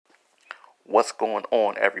What's going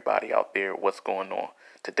on, everybody out there? What's going on?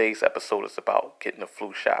 Today's episode is about getting a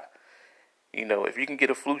flu shot. If you can get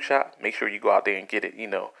a flu shot, make sure you go out there and get it,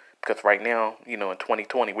 because right now, in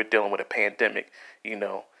 2020, we're dealing with a pandemic,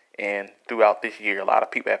 and throughout this year, a lot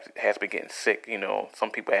of people has been getting sick,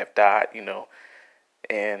 some people have died, and,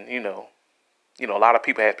 a lot of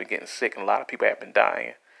people have been getting sick and a lot of people have been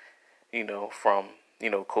dying, from,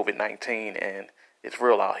 COVID-19, and it's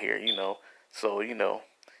real out here, so,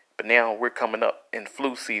 but now we're coming up in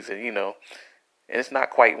flu season, and it's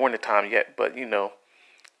not quite winter time yet, but,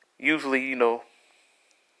 usually, in the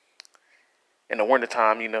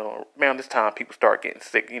wintertime, around this time people start getting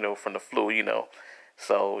sick, from the flu,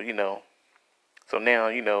 So, so now,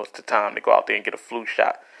 it's the time to go out there and get a flu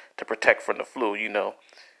shot to protect from the flu,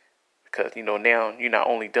 because, now you're not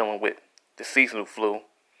only dealing with the seasonal flu,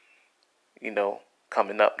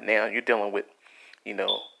 coming up. Now you're dealing with,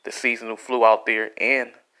 the seasonal flu out there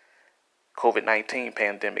and COVID-19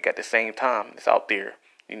 pandemic at the same time. It's out there,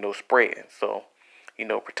 spreading. So,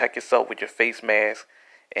 protect yourself with your face mask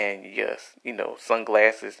and your,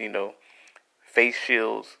 sunglasses, face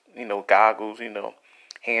shields, goggles,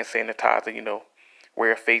 hand sanitizer,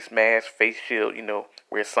 wear a face mask, face shield,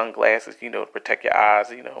 wear sunglasses, to protect your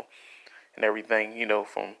eyes, and everything,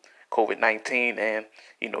 from COVID-19 and,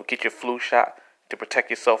 get your flu shot to protect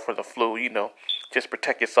yourself from the flu, just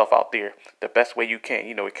protect yourself out there the best way you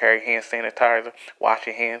can, carry hand sanitizer, wash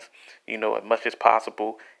your hands, as much as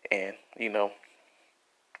possible and, do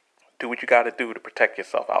what you got to do to protect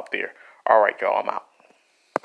yourself out there. All right, y'all, I'm out.